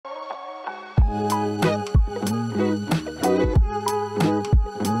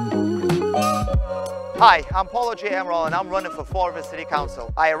Hi, I'm Paulo J, Amaral, and I'm running for Fall River City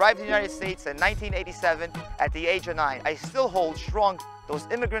Council. I arrived in the United States in 1987 at the age of 9. I still hold strong those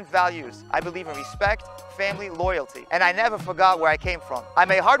immigrant values. I believe in respect, family, loyalty, and I never forgot where I came from. I'm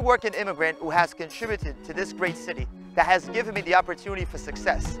a hard-working immigrant who has contributed to this great city that has given me the opportunity for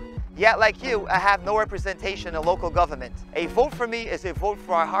success. Yet, like you, I have no representation in local government. A vote for me is a vote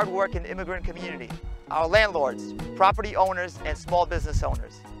for our hard-working immigrant community, our landlords, property owners, and small business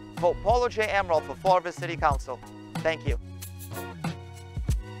owners. Vote Paulo J. Amaral for Fall River City Council. Thank you.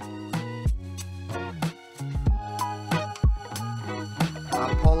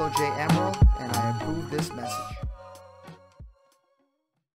 I'm Paulo J. Amaral, and I approve this message.